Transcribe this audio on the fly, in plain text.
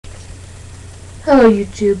Hello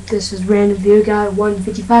YouTube, this is Random Video Guy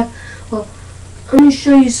 155. Well, I'm going to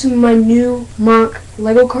show you some of my new mock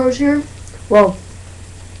Lego cars here. Well,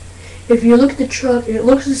 if you look at the truck, it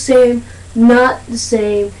looks the same, not the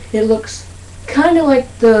same. It looks kind of like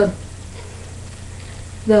the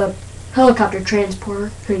helicopter transporter.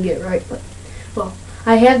 Couldn't get it right, but well,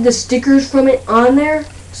 I have the stickers from it on there,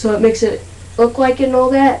 so it makes it look like it and all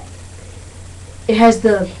that. It has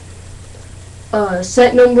the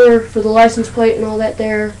set number for the license plate and all that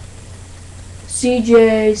there.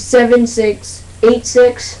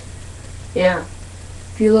 CJ7686. Yeah.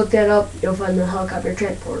 If you look that up, you'll find the helicopter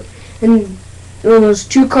transporter. And those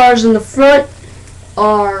two cars in the front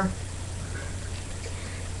are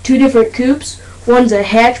two different coupes. One's a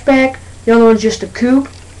hatchback, the other one's just a coupe.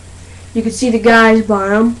 You can see the guys by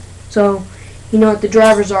them, so you know what the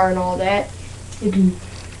drivers are and all that. You can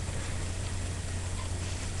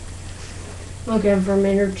look at them for a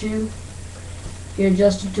minute or two. Get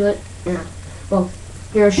adjusted to it. Yeah. Well,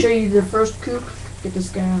 here I'll show you the first coupe. Get this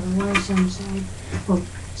guy out of the way, side. Well,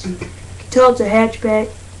 see, you can tell it's a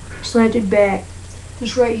hatchback, slanted back.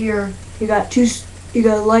 Just right here, you got a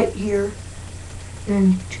light here,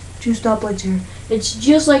 and two stoplights here. It's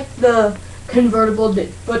just like the convertible,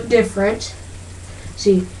 but different.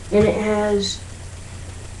 See, and it has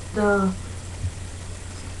the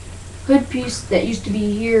hood piece that used to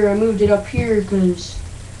be here. I moved it up here because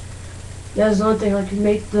that's the only thing I could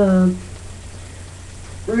make the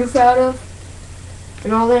roof out of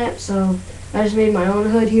and all that, so I just made my own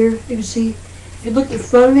hood here. You can see, if you look in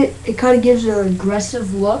front of it, it kind of gives an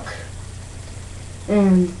aggressive look,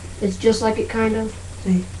 and it's just like it kind of.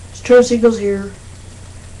 See, there's turn signals here.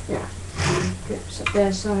 Yeah. Okay, set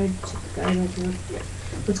that aside. Set the guy back up. Yeah.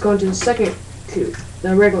 Let's go into the second coupe,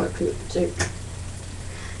 the regular coupe. See,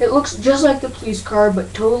 it looks just like the police car,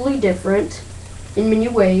 but totally different in many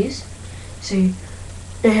ways. See,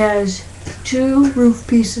 it has two roof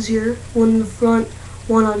pieces here, one in the front,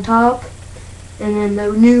 one on top, and then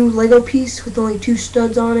the new Lego piece with only two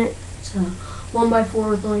studs on it. So 1x4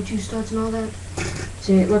 with only two studs and all that.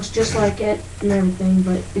 See, it looks just like it and everything,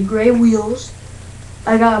 but the gray wheels.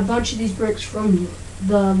 I got a bunch of these bricks from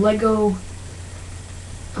the Lego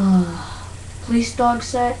police dog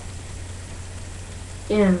set.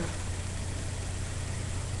 Yeah.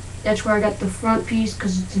 That's where I got the front piece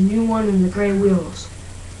because it's a new one and the gray wheels.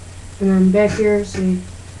 And then back here, see,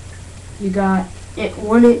 you got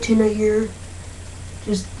one antenna here,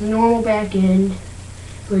 just the normal back end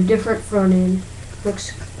with a different front end.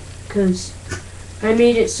 Looks, because I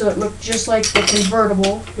made it so it looked just like the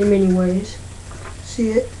convertible in many ways. See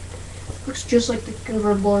it? Looks just like the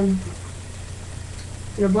convertible in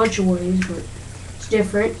a bunch of ways, but it's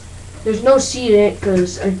different. There's no seat in it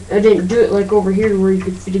because I didn't do it like over here where you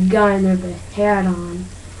could fit a guy in there with a hat on.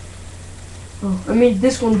 Oh, I made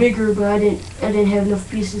this one bigger, but I didn't have enough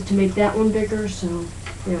pieces to make that one bigger, so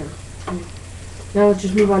yeah. Now let's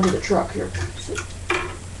just move on to the truck here.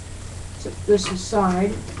 So this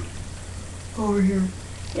aside, over here,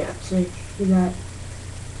 yeah. So you got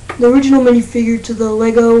the original minifigure to the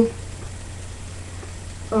Lego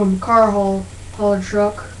car hauler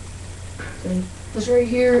truck. So this right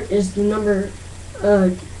here is the number,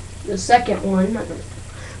 the second one, not number,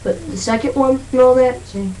 but the second one and all that.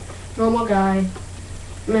 See, normal guy.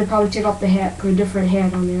 I'm gonna probably take off the hat, put a different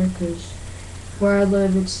hat on there, because where I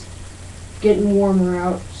live it's getting warmer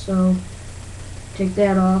out. So take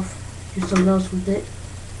that off, do something else with it.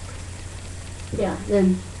 Yeah,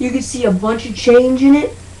 then you can see a bunch of change in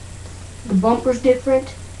it. The bumper's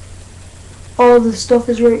different. All the stuff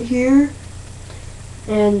is right here.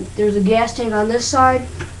 And there's a gas tank on this side.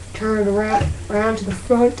 Turn it around to the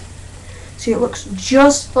front. See, it looks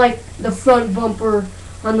just like the front bumper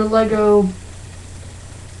on the Lego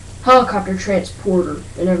helicopter transporter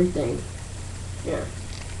and everything. Yeah.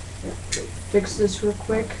 Fix this real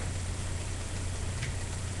quick.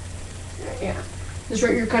 Yeah. This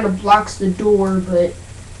right here kind of blocks the door, but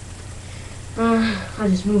I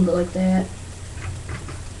just moved it like that.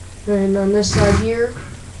 And on this side here,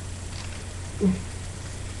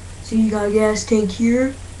 see, you got a gas tank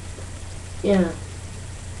here. Yeah.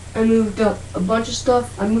 I moved up a bunch of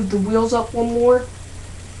stuff. I moved the wheels up one more.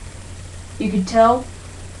 You can tell.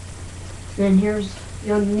 And here's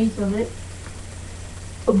the underneath of it.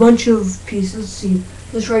 A bunch of pieces. See,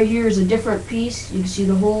 this right here is a different piece. You can see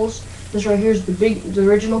the holes. This right here is the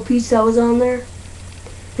original piece that was on there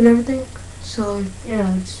and everything. So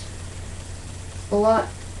yeah, it's a lot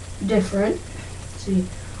different. See,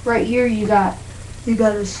 right here you got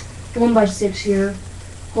this 1x6 here,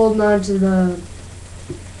 holding on to the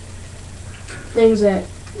things that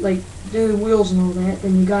like do the wheels and all that.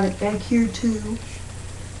 Then you got it back here too.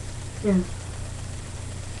 Yeah.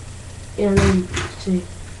 And then let's see.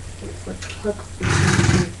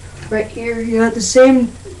 Right here you got the same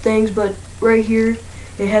things, but right here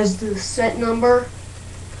it has the set number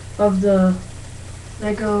of the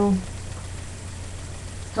Lego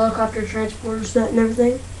helicopter transporter set and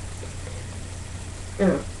everything.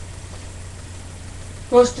 Yeah.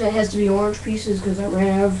 Most of it has to be orange pieces because I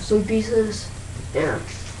ran out of some pieces. Yeah.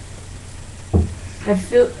 I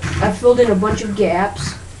filled in a bunch of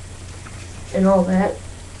gaps and all that.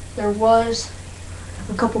 There was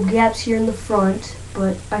a couple gaps here in the front,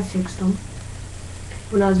 but I fixed them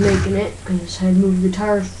when I was making it because I had moved the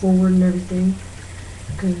tires forward and everything.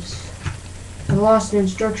 Because I lost an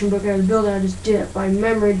instruction book out of the building. I just did it by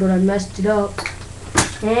memory, but I messed it up.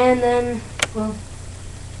 And then, well,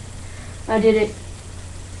 I did it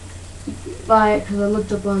by it because I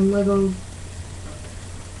looked up on Lego.com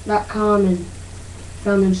and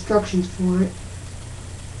found the instructions for it.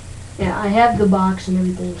 Yeah, I have the box and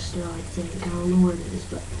everything still, I think. I don't know where it is,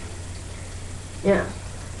 but yeah.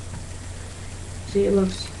 See, it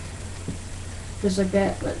looks just like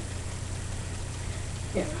that, but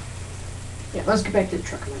yeah. Yeah, let's get back to the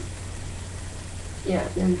truck now. Yeah,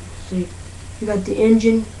 then see, you got the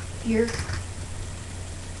engine here,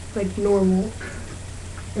 like normal,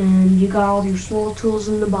 and you got all your small tools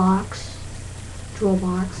in the box, tool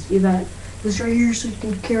box. You got this right here so you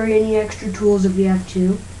can carry any extra tools if you have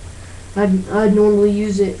to. I'd normally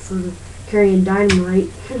use it for carrying dynamite,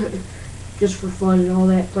 just for fun and all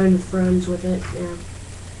that, playing with friends with it. Yeah.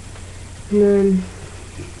 And then,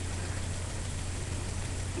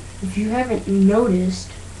 if you haven't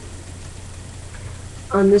noticed,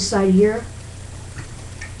 on this side here,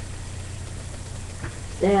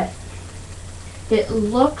 that it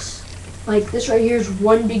looks like this right here is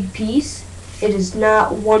one big piece. It is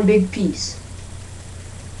not one big piece.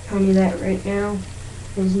 I'm telling you that right now.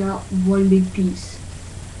 It is not one big piece.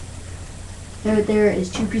 That there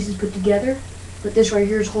is two pieces put together, but this right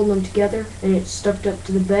here is holding them together, and it's stuck up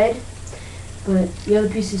to the bed. But the other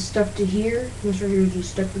piece is stuck to here. This right here is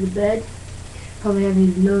just stuck to the bed. Probably haven't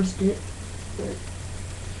even noticed it.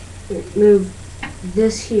 But move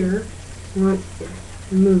this here.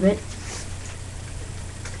 Remove it.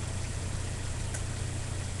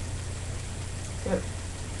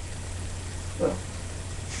 Well,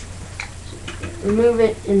 remove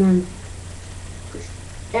it and then push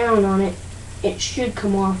down on it. It should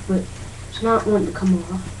come off, but it's not wanting to come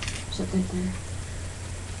off. Set that there.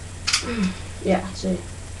 Yeah, see.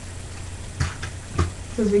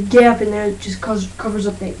 There's a gap in there that just covers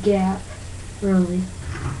up that gap, really.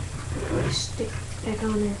 Let me stick it back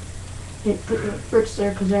on there. It put the bricks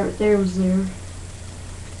there because there was there.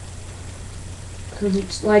 Because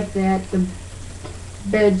it's like that. The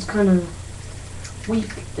bed's kind of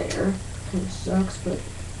weak there. Kind of sucks, but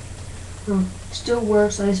it still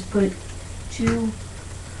works. I just put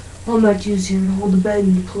all my tubes here to hold the bed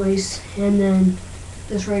into place, and then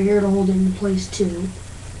this right here to hold it into place too.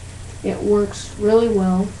 It works really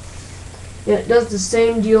well. It does the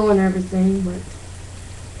same deal and everything, but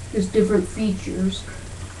just different features.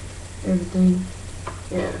 Everything.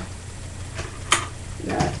 Yeah.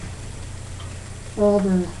 Got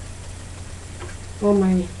all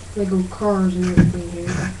my Lego cars and everything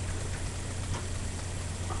here.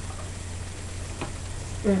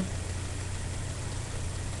 Yeah.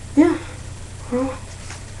 Yeah. Well,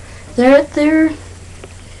 that there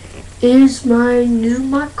is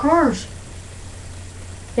my cars.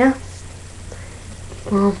 Yeah.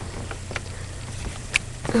 Well,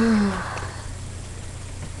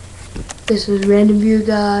 this is Random View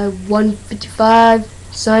Guy 155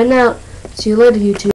 signing out. See you later, YouTube.